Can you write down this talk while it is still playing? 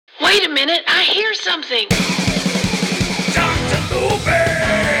Wait a minute, I hear something. Dr. Movie!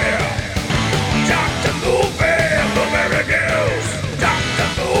 Dr. Movie! Blueberry News! Dr.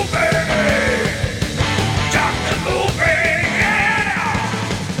 Movie! Dr. Movie! Yeah!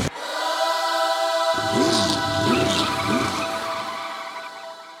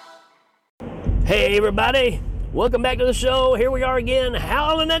 Hey everybody, welcome back to the show. Here we are again,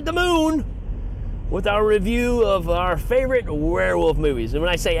 howling at the moon with our review of our favorite werewolf movies. And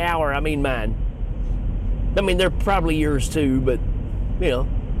when I say our, I mean mine. I mean they're probably yours too, but you know,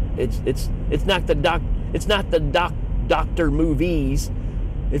 it's not the doctor movies.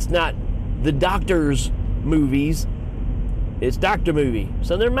 It's not the doctor's movies. It's Doctor Movie.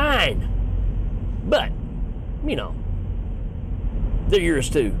 So they're mine. But, you know, they're yours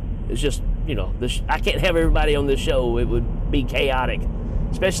too. It's just, you know, I can't have everybody on this show. It would be chaotic,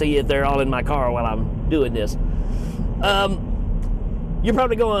 especially if they're all in my car while I'm doing this. You're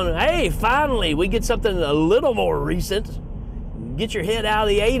probably going, hey, finally, we get something a little more recent. Get your head out of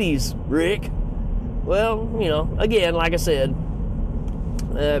the 80s, Rick. Well, you know, again, like I said,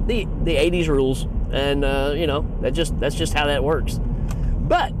 the 80s rules, and, you know, that's just how that works.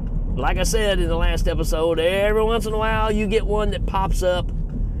 But, like I said in the last episode, every once in a while you get one that pops up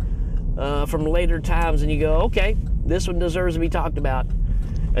from later times, and you go, okay, this one deserves to be talked about.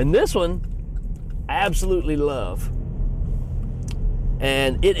 And this one, I absolutely love.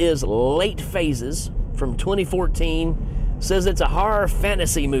 And it is Late Phases from 2014. Says it's a horror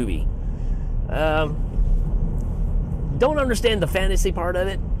fantasy movie. Don't understand the fantasy part of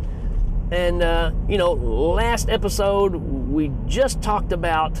it. And, you know, last episode, we just talked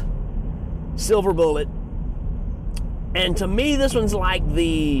about Silver Bullet. And to me, this one's like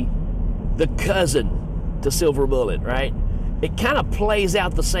the cousin to Silver Bullet, right? It kind of plays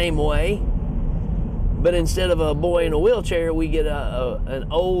out the same way, but instead of a boy in a wheelchair, we get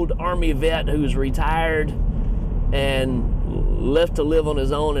an old Army vet who's retired and left to live on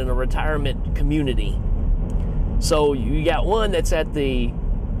his own in a retirement community. So you got one that's at the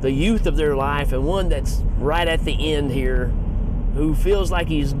youth of their life and one that's right at the end here who feels like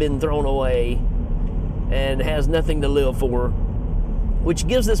he's been thrown away and has nothing to live for, which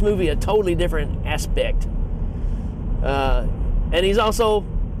gives this movie a totally different aspect. And he's also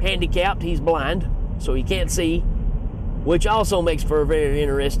handicapped, he's blind, so he can't see, which also makes for a very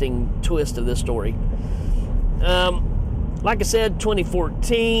interesting twist of this story. Like I said,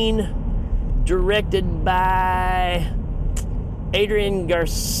 2014, directed by Adrian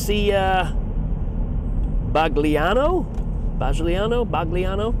Garcia Bagliano.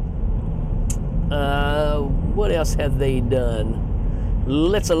 What else have they done?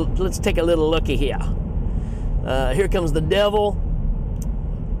 Let's take a little looky here. Here Comes the Devil,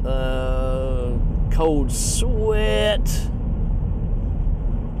 Cold Sweat.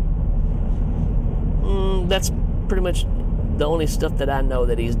 That's pretty much the only stuff that I know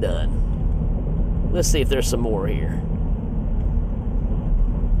that he's done. Let's see if there's some more here.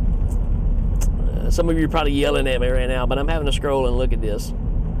 Some of you are probably yelling at me right now, but I'm having to scroll and look at this.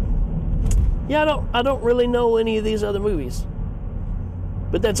 Yeah, I don't really know any of these other movies.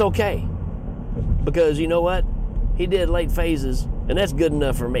 But that's okay. Because you know what? He did Late Phases, and that's good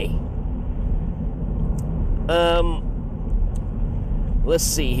enough for me. Let's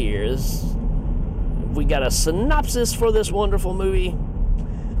see here. We got a synopsis for this wonderful movie.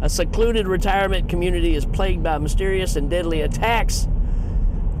 A secluded retirement community is plagued by mysterious and deadly attacks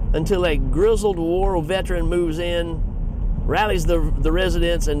until a grizzled war veteran moves in, rallies the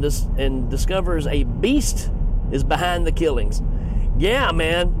residents, and discovers a beast is behind the killings. Yeah,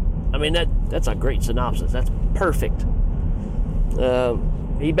 man. I mean, that's a great synopsis. That's perfect.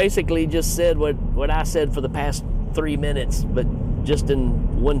 He basically just said what I said for the past 3 minutes, but just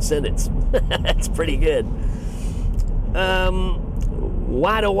in one sentence. That's pretty good.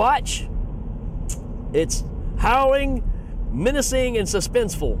 Why to watch? It's harrowing, menacing, and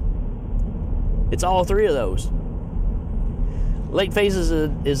suspenseful. It's all three of those. Late Phases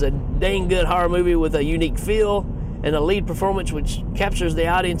is a dang good horror movie with a unique feel and a lead performance which captures the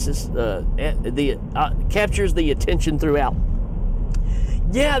audience's captures the attention throughout.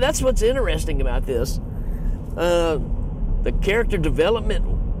 Yeah, that's what's interesting about this. The character development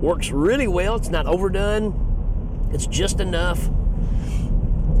works really well. It's not overdone. It's just enough.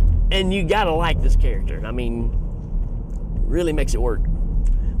 And you gotta like this character. I mean, really makes it work.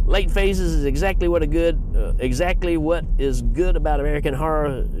 Late Phases is exactly what is good about American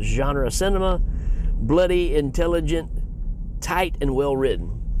horror genre cinema. Bloody, intelligent, tight, and well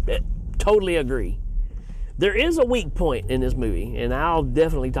written. Totally agree. There is a weak point in this movie, and I'll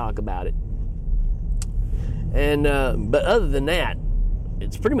definitely talk about it. And but other than that,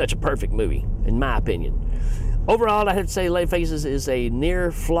 it's pretty much a perfect movie, in my opinion. Overall, I have to say Late Faces is a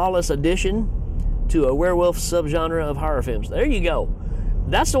near flawless addition to a werewolf subgenre of horror films. There you go.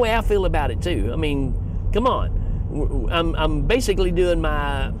 That's the way I feel about it too. I mean, come on. I'm basically doing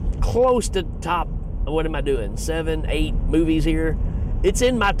my close to top, what am I doing? 7, 8 movies here. It's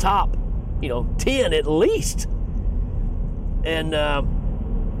in my top, 10 at least. And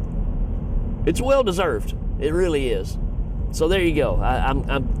it's well deserved. It really is. So there you go.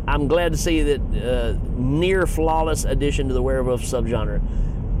 I'm glad to see that near flawless addition to the werewolf subgenre.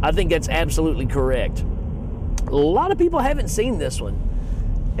 I think that's absolutely correct. A lot of people haven't seen this one,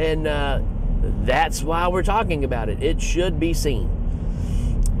 and that's why we're talking about it. It should be seen.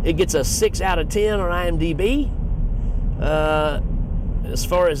 It gets a 6 out of 10 on IMDb. As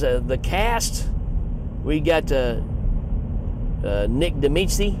far as the cast, we got Nick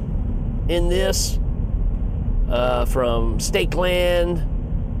Demichi in this. From Stakeland,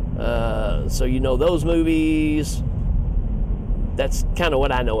 so you know those movies. That's kind of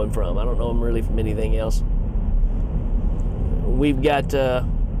what I know him from. I don't know him really from anything else. We've got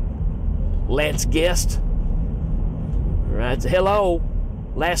Lance Guest, right? Hello,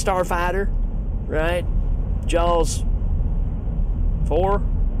 Last Starfighter, right? Jaws 4.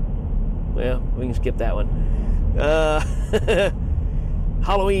 Well, we can skip that one.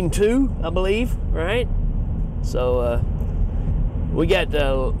 Halloween 2, I believe, right? So we got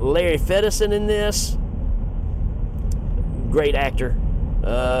Larry Feddersen in this. Great actor.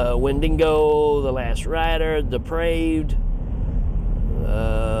 Wendigo, The Last Rider, Depraved.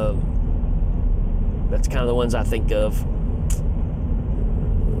 That's kind of the ones I think of.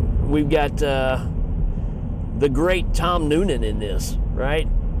 We've got the great Tom Noonan in this, right?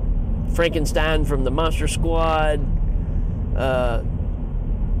 Frankenstein from the Monster Squad.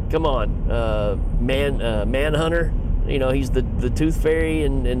 Come on, Manhunter. He's the Tooth Fairy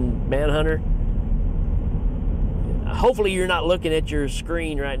in Manhunter. Hopefully you're not looking at your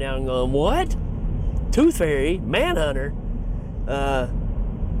screen right now and going, what? Tooth Fairy? Manhunter?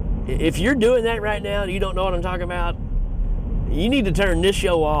 If you're doing that right now and you don't know what I'm talking about, you need to turn this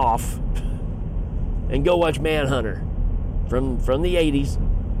show off and go watch Manhunter from the 80s.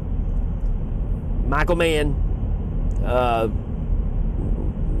 Michael Mann.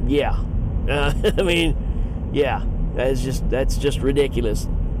 Yeah. I mean, yeah. That's just ridiculous.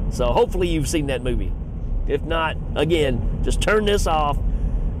 So hopefully you've seen that movie. If not, again, just turn this off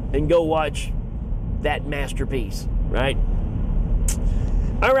and go watch that masterpiece, right?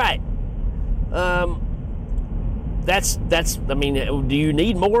 All right. That's I mean, do you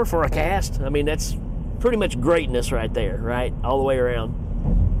need more for a cast? I mean, that's pretty much greatness right there, right? All the way around.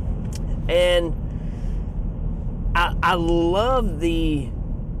 And I love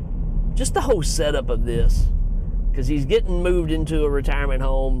just the whole setup of this, because he's getting moved into a retirement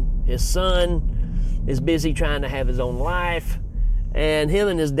home. His son is busy trying to have his own life, and him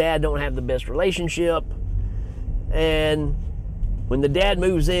and his dad don't have the best relationship. And when the dad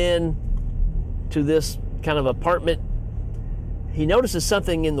moves in to this kind of apartment, he notices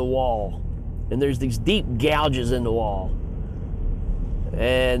something in the wall, and there's these deep gouges in the wall.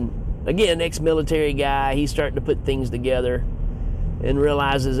 And again, ex-military guy, he's starting to put things together and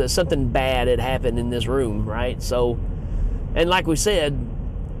realizes that something bad had happened in this room, right? So, and like we said,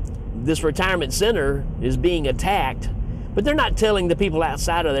 this retirement center is being attacked, but they're not telling the people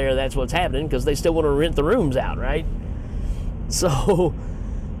outside of there that's what's happening, because they still want to rent the rooms out, right? So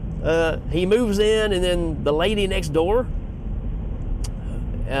he moves in, and then the lady next door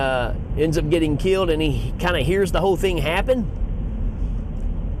ends up getting killed, and he kind of hears the whole thing happen,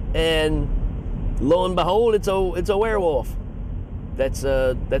 and lo and behold, it's a werewolf that's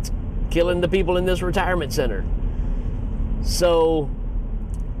killing the people in this retirement center. So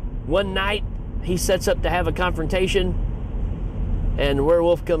one night he sets up to have a confrontation, and the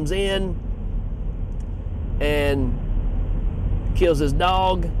werewolf comes in and kills his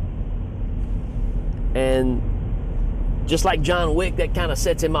dog, and just like John Wick, that kind of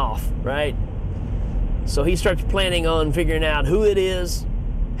sets him off, right? So he starts planning on figuring out who it is,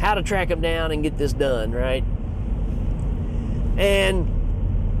 how to track him down and get this done, right? And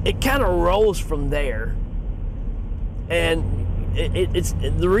it kind of rolls from there. And it's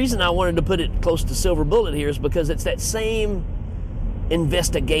the reason I wanted to put it close to Silver Bullet here is because it's that same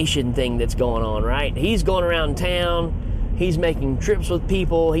investigation thing that's going on, right? He's going around town, he's making trips with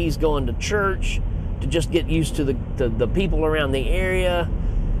people, he's going to church to just get used to the people around the area,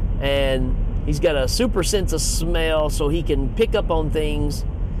 and he's got a super sense of smell, so he can pick up on things,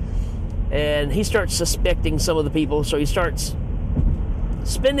 and he starts suspecting some of the people, so he starts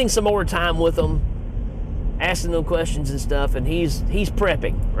spending some more time with them, asking them questions and stuff, and he's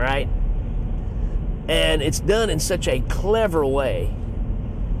prepping, right? And it's done in such a clever way.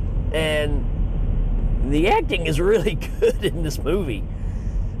 And the acting is really good in this movie.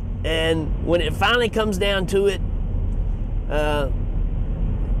 And when it finally comes down to it,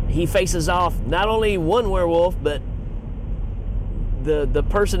 he faces off not only one werewolf, but the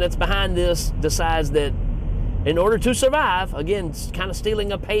person that's behind this decides that in order to survive, again, kind of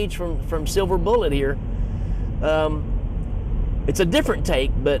stealing a page from Silver Bullet here, it's a different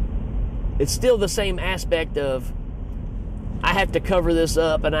take, but it's still the same aspect of I have to cover this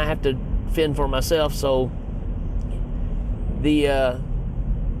up and I have to fend for myself. So the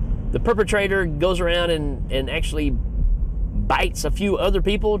perpetrator goes around and actually bites a few other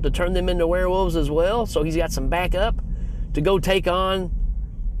people to turn them into werewolves as well. So he's got some backup to go take on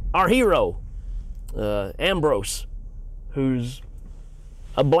our hero, Ambrose, who's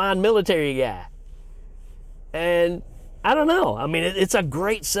a blind military guy. And I don't know. I mean, it's a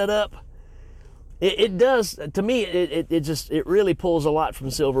great setup. It does, to me, it really pulls a lot from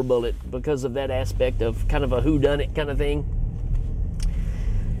Silver Bullet because of that aspect of kind of a whodunit kind of thing.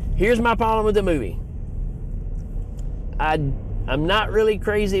 Here's my problem with the movie. I'm not really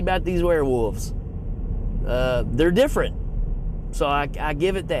crazy about these werewolves. They're different. So I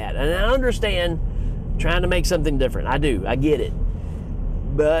give it that. And I understand trying to make something different. I do. I get it.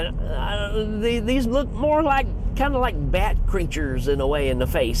 But these look more like, kind of like bat creatures in a way in the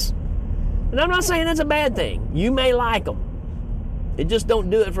face. And I'm not saying that's a bad thing. You may like them. It just don't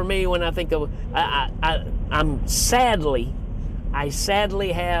do it for me when I think of, I sadly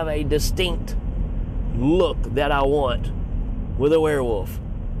have a distinct look that I want with a werewolf.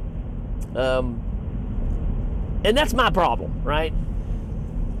 And that's my problem, right?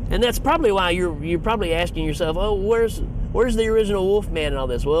 And that's probably why you're probably asking yourself, oh, where's the original Wolfman and all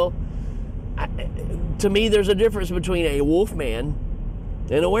this? Well, to me, there's a difference between a Wolfman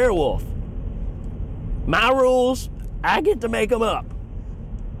and a werewolf. My rules, I get to make them up.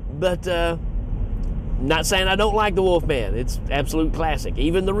 But not saying I don't like the Wolfman. It's absolute classic.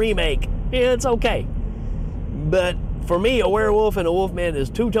 Even the remake, yeah, it's okay. But for me, a werewolf and a Wolfman is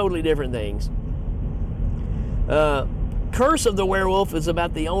two totally different things. Curse of the Werewolf is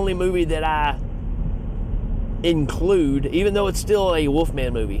about the only movie that I include, even though it's still a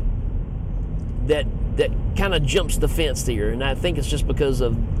Wolfman movie, that kind of jumps the fence here. And I think it's just because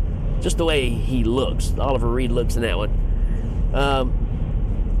of just the way he looks. Oliver Reed looks in that one.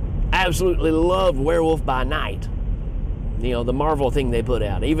 I absolutely love Werewolf by Night. You know, the Marvel thing they put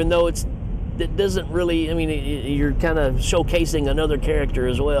out. Even though it doesn't really, I mean, you're kind of showcasing another character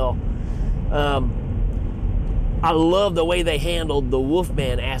as well. I love the way they handled the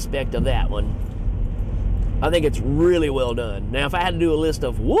Wolfman aspect of that one. I think it's really well done. Now, if I had to do a list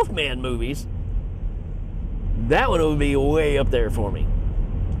of Wolfman movies, that one would be way up there for me.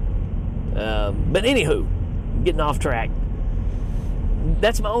 But anywho, getting off track.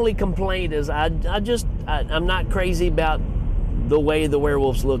 That's my only complaint is I'm not crazy about the way the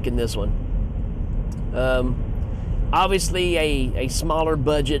werewolves look in this one. Obviously a smaller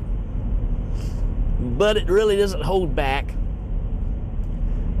budget, but it really doesn't hold back.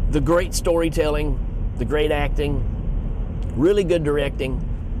 The great storytelling, the great acting, really good directing.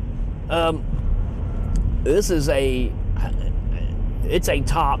 It's a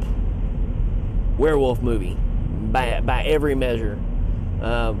top werewolf movie by every measure.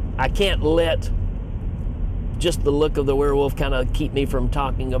 I can't let just the look of the werewolf kind of keep me from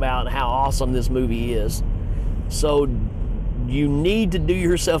talking about how awesome this movie is. So you need to do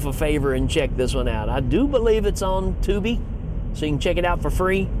yourself a favor and check this one out. I do believe it's on Tubi, so you can check it out for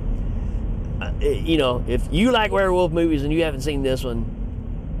free. You know, if you like werewolf movies and you haven't seen this one,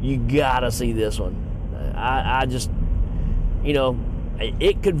 you gotta see this one. I just, you know,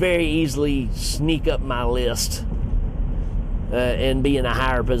 it could very easily sneak up my list and be in a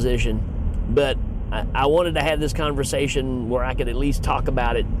higher position. But I wanted to have this conversation where I could at least talk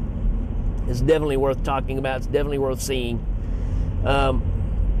about it. It's definitely worth talking about. It's definitely worth seeing.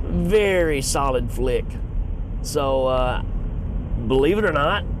 Very solid flick. So, believe it or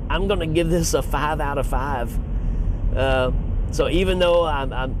not, I'm going to give this a 5 out of 5. So even though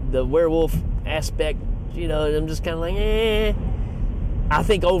I'm the werewolf aspect, you know, I'm just kind of like, I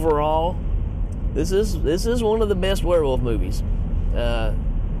think overall, this is one of the best werewolf movies.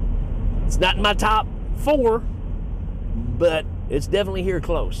 It's not in my top 4, but it's definitely here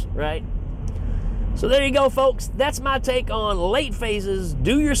close, right? So there you go, folks. That's my take on Late Phases.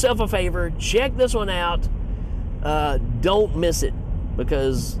 Do yourself a favor. Check this one out. Don't miss it,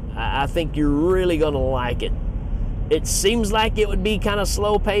 because I think you're really going to like it. It seems like it would be kind of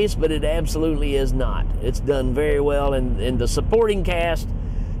slow paced, but it absolutely is not. It's done very well, and the supporting cast,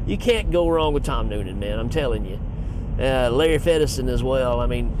 you can't go wrong with Tom Noonan, man. I'm telling you. Larry Fessenden as well. I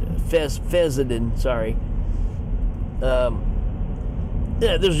mean, Fessenden, sorry.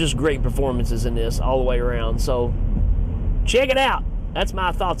 Yeah, there's just great performances in this all the way around. So check it out. That's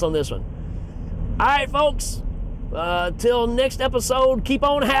my thoughts on this one. All right, folks. Till next episode, keep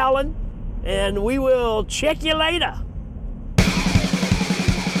on howling, and we will check you later.